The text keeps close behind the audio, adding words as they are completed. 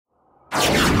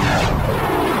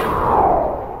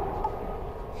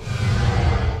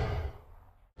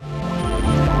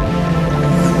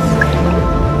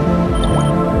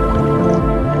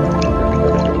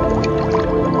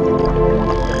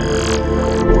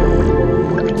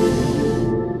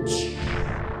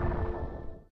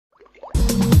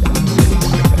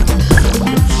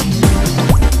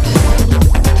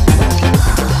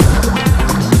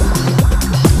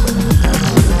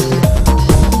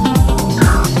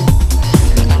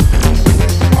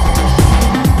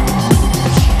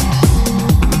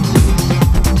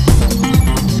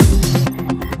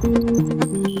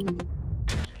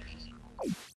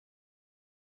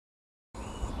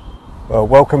Well,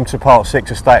 welcome to part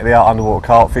 6 of state-of-the-art underwater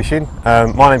carp fishing.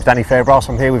 My name's Danny Fairbrass.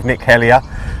 I'm here with Nick Hellier,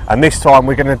 and this time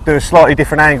we're going to do a slightly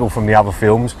different angle from the other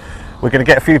films. We're going to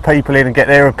get a few people in and get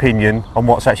their opinion on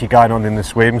what's actually going on in the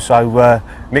swim. So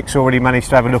Nick's already managed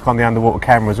to have a look on the underwater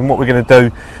cameras, and what we're going to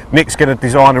do, Nick's going to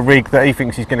design a rig that he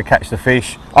thinks he's going to catch the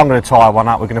fish. I'm going to tie one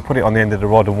up, we're going to put it on the end of the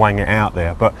rod and wang it out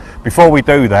there. But before we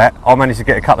do that, I managed to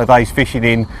get a couple of days fishing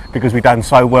in because we've done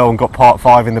so well and got part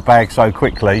 5 in the bag so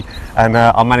quickly, and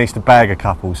I managed to bag a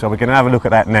couple. So we're going to have a look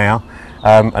at that now.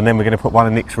 And then we're going to put one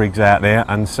of Nick's rigs out there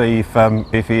and see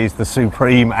if he is the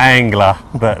supreme angler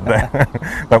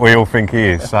that we all think he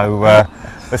is. So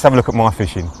let's have a look at my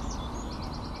fishing.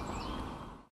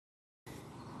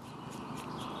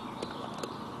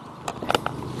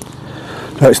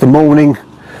 So it's the morning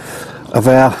of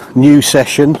our new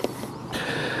session,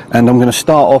 and I'm going to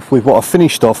start off with what I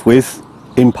finished off with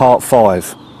in part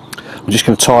 5. I'm just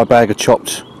going to tie a bag of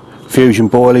chopped fusion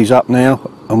boilies up now.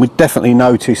 And we definitely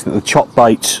noticed that the chop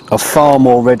baits are far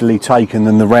more readily taken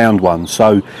than the round ones.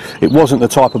 So it wasn't the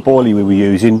type of boilie we were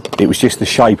using, it was just the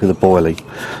shape of the boilie.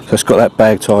 So it's got that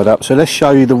bag tied up. So let's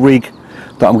show you the rig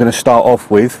that I'm going to start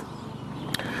off with.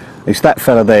 It's that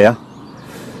fella there.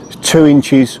 It's 2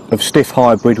 inches of stiff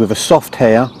hybrid with a soft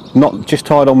hair, not just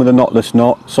tied on with a knotless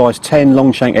knot, size 10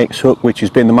 long shank X hook, which has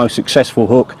been the most successful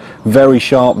hook. Very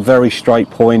sharp, very straight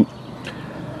point.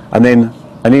 And then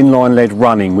an inline lead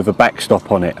running with a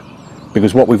backstop on it,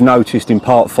 because what we've noticed in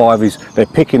part 5 is they're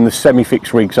picking the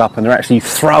semi-fixed rigs up and they're actually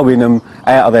throwing them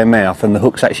out of their mouth, and the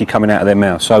hook's actually coming out of their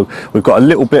mouth. So we've got a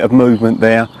little bit of movement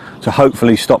there to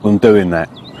hopefully stop them doing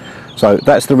that. So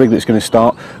that's the rig that's going to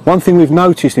start. One thing we've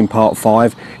noticed in part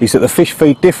 5 is that the fish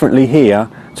feed differently here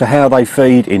to how they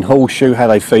feed in horseshoe, how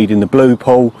they feed in the blue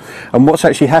pool, and what's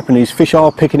actually happening is fish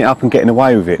are picking it up and getting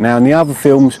away with it. Now in the other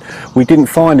films we didn't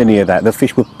find any of that. The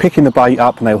fish were picking the bait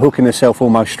up and they were hooking themselves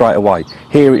almost straight away.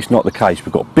 Here it's not the case.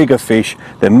 We've got bigger fish,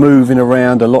 they're moving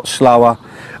around a lot slower,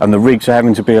 and the rigs are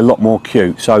having to be a lot more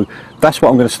cute. So that's what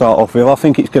I'm going to start off with. I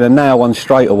think it's going to nail one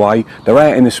straight away. They're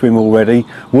out in the swim already.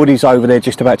 Woody's over there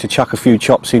just about to chuck a few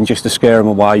chops in just to scare them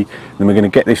away. Then we're going to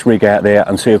get this rig out there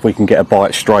and see if we can get a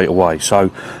bite straight away. So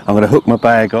I'm going to hook my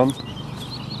bag on.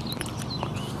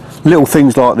 Little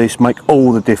things like this make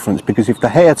all the difference, because if the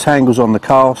hair tangles on the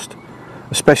cast,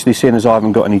 especially seeing as I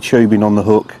haven't got any tubing on the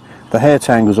hook, if the hair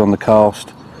tangles on the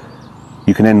cast,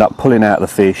 you can end up pulling out the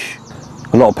fish.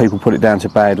 A lot of people put it down to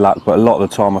bad luck, but a lot of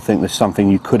the time I think there's something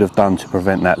you could have done to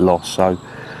prevent that loss. So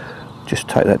just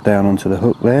take that down onto the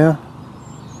hook there.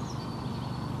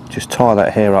 Just tie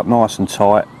that hair up nice and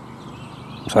tight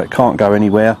so it can't go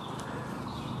anywhere.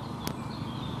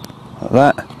 Like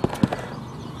that.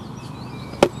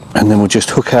 And then we'll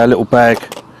just hook our little bag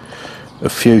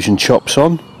of fusion chops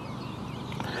on.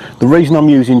 The reason I'm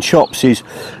using chops is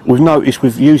we've noticed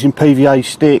with using PVA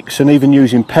sticks and even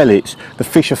using pellets, the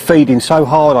fish are feeding so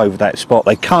hard over that spot.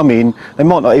 They come in, they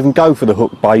might not even go for the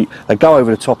hook bait, they go over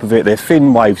the top of it, their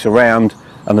fin waves around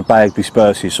and the bag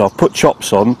disperses. So I've put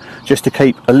chops on just to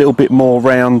keep a little bit more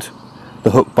round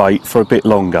the hook bait for a bit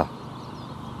longer.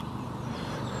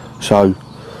 So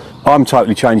I'm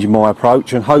totally changing my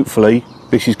approach, and hopefully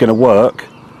this is going to work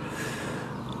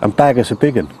and bag us a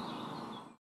big one.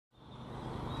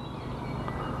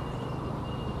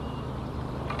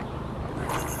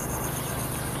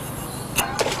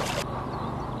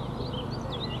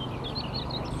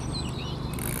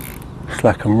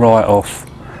 Slack them right off,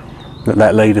 let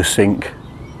that leader sink.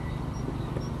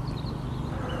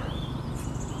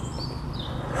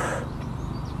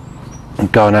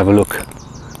 And go and have a look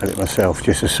at it myself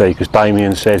just to see, because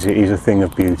Damian says it is a thing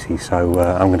of beauty, so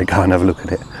I'm going to go and have a look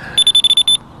at it.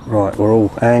 Right, we're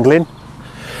all angling,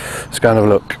 let's go and have a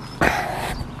look.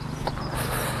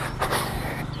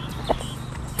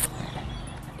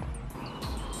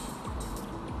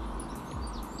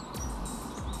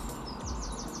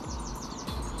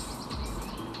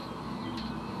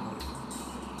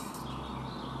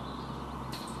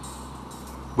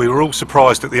 We were all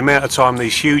surprised at the amount of time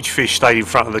these huge fish stayed in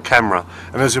front of the camera,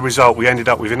 and as a result we ended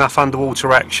up with enough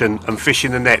underwater action and fish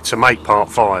in the net to make part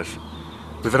 5.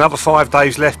 With another 5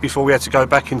 days left before we had to go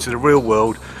back into the real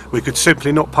world, we could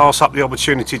simply not pass up the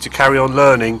opportunity to carry on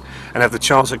learning and have the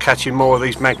chance of catching more of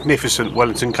these magnificent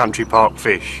Wellington Country Park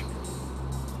fish.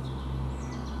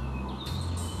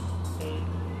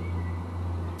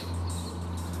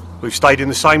 We've stayed in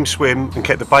the same swim and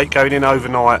kept the bait going in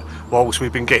overnight, whilst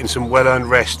we've been getting some well-earned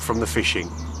rest from the fishing.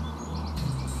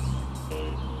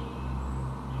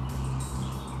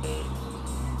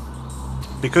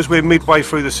 Because we're midway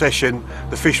through the session,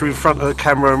 the fish are in front of the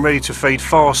camera and ready to feed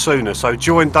far sooner, so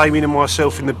join Damien and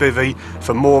myself in the bivvy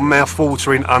for more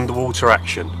mouth-watering underwater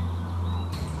action.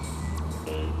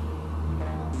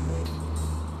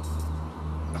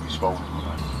 small.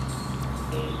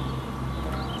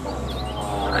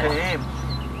 Look at him.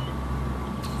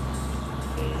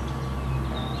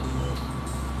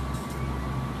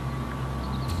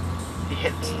 He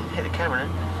hit the camera,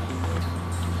 didn't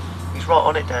he? He's right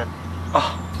on it, Dan.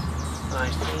 Oh.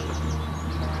 Nice.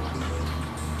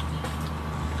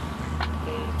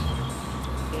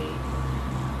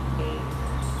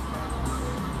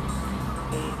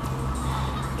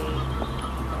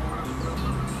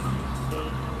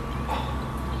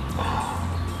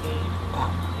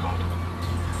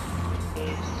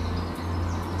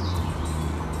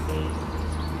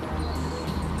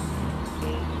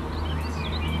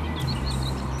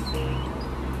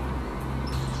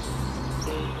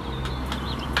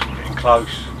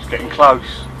 Close, it's getting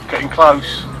close, it's getting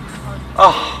close.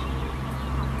 Oh,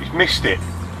 he's missed it.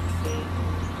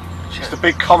 It's a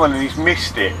big common and he's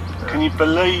missed it. Can you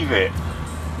believe it?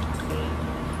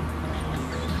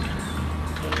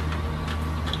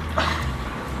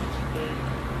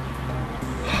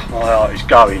 My heart is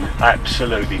going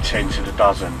absolutely 10 to the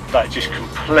dozen. That just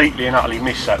completely and utterly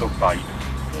missed that hook bait.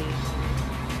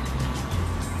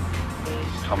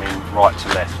 Coming right to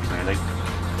left, really.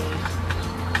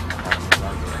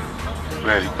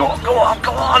 Really, go on, go on,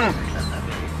 go on!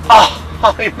 Oh,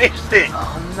 I missed it!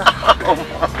 Oh no! Oh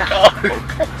my god!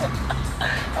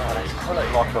 Oh, that's quality.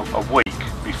 Like a week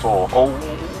before. Oh,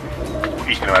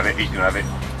 he's going to have it, he's going to have it.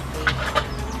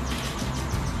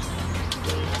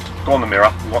 Go on the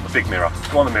mirror, we want the big mirror.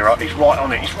 Go on the mirror, he's right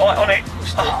on it, he's right on it!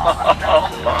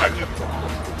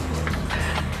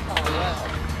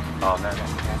 Oh no.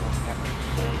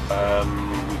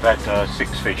 We've had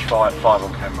 6 fish, 5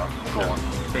 on camera. Go on.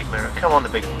 Big mirror. Come on, the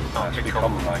big. Oh, it's a big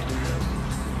common, mate.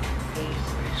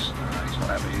 He's not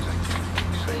happy, is he?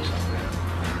 He's seen something there.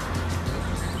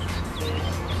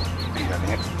 He's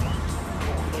having it.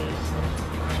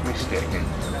 He's missed it again.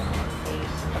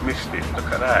 I missed it.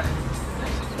 Look at that.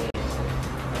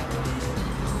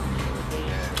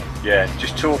 Yeah,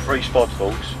 just 2 or 3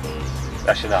 spodfuls.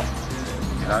 That's enough.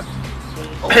 You know.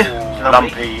 Oh,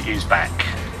 Lumpy is back.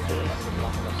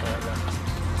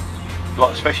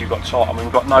 Like, especially you've got tight. I mean,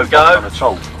 we've got no gun on at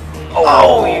all.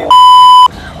 Oh, you.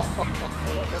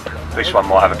 This one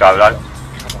might have a go though.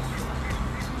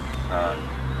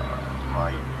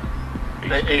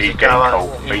 Mate. He's getting cool.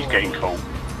 He's getting cool.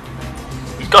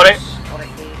 He's got it.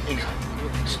 He's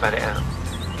spat it out.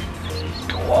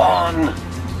 Go on.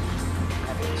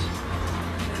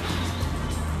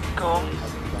 Go on.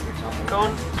 Go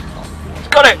on. He's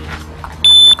got it.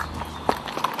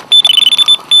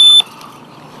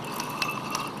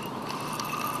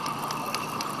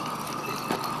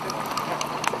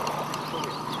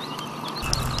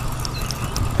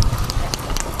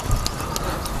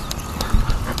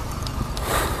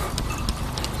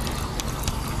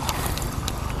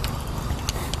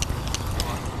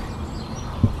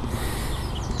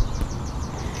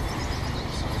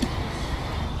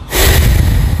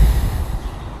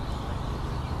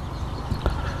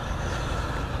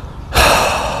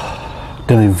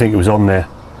 Didn't even think it was on there.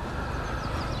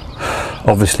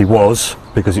 Obviously was,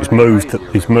 because it's moved.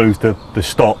 It's moved the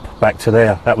stop back to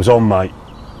there. That was on, mate.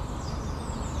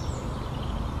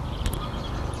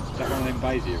 Is that one of them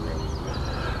Basia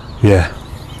reels? Yeah.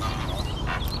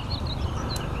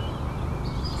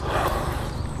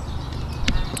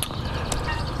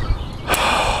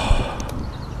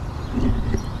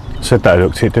 Said that I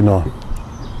looked at it, didn't I?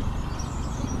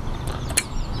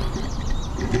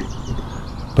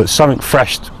 But something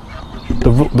thrashed, the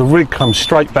rig comes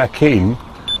straight back in,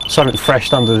 something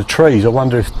thrashed under the trees. I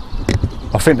wonder if,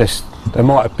 I think they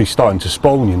might be starting to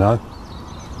spawn, you know.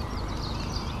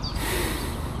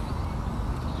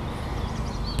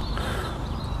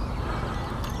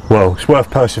 Well, it's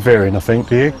worth persevering, I think,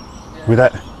 do you? With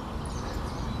that.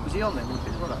 Was he on there?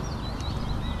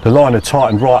 The line had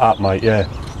tightened right up, mate, yeah.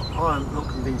 I'm not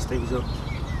convinced he was up.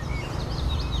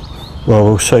 Well,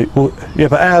 we'll see. Well, yeah,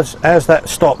 but how's that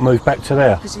stop moved back to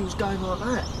there? Because he was going like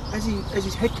that. As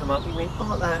his head come up, he went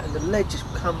like that, and the leg just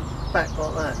come back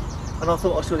like that. And I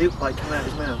thought I saw the hook bait come out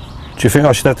of his mouth. Do you think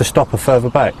I should have the stopper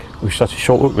further back with such a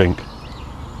short hook link?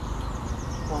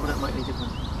 Why would that make any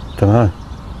difference? Don't know.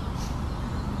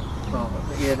 Well,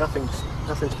 yeah, nothing's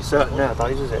for certain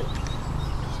nowadays, is it?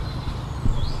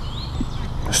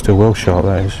 It's still well sharp,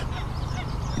 that is.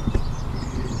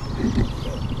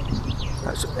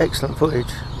 That's excellent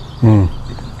footage. Mm.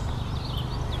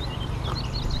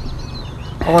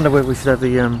 I wonder whether we should have the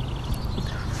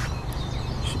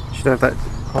should have that.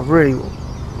 I really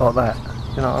like that.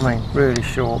 You know what I mean? Really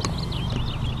short.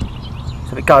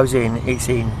 So if it goes in its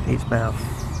mouth.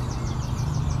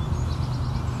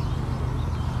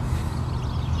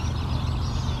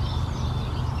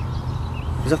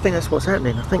 Because I think that's what's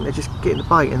happening. I think they're just getting the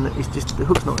bait and it's just the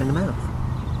hook's not in the mouth.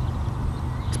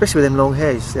 Especially with them long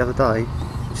hairs the other day,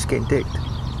 just getting dicked.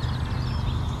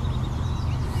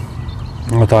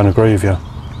 I don't agree with you.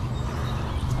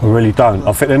 I really don't.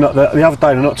 I think they're not. The other day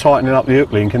they're not tightening up the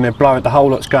hook link and they're blowing, the whole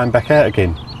lot's going back out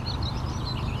again.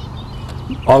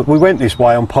 We went this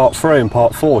way on part 3 and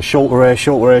part 4, shorter hair,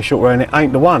 shorter hair, shorter hair, and it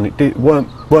ain't the one. It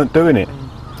weren't doing it.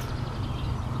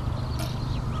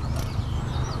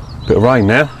 Bit of rain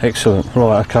now, excellent.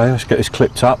 Right, okay, let's get this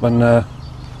clipped up and out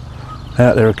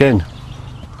there again.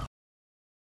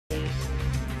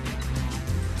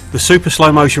 The super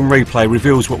slow motion replay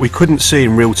reveals what we couldn't see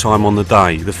in real time on the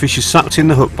day. The fish has sucked in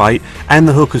the hook bait and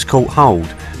the hook has caught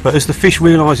hold. But as the fish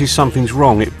realises something's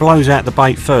wrong, it blows out the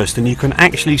bait first and you can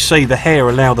actually see the hair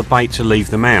allow the bait to leave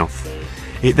the mouth.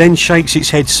 It then shakes its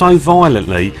head so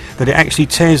violently that it actually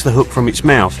tears the hook from its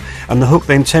mouth, and the hook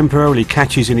then temporarily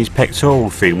catches in his pectoral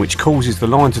fin, which causes the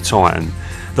line to tighten.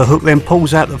 The hook then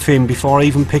pulls out the fin before I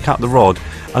even pick up the rod,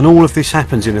 and all of this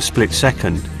happens in a split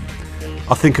second.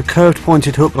 I think a curved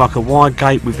pointed hook like a wide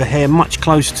gape with the hair much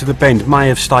closer to the bend may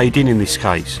have stayed in this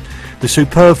case. The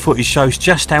superb footage shows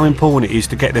just how important it is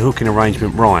to get the hooking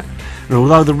arrangement right, and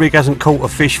although the rig hasn't caught a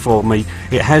fish for me,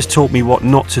 it has taught me what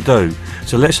not to do.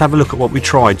 So let's have a look at what we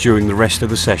tried during the rest of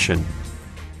the session.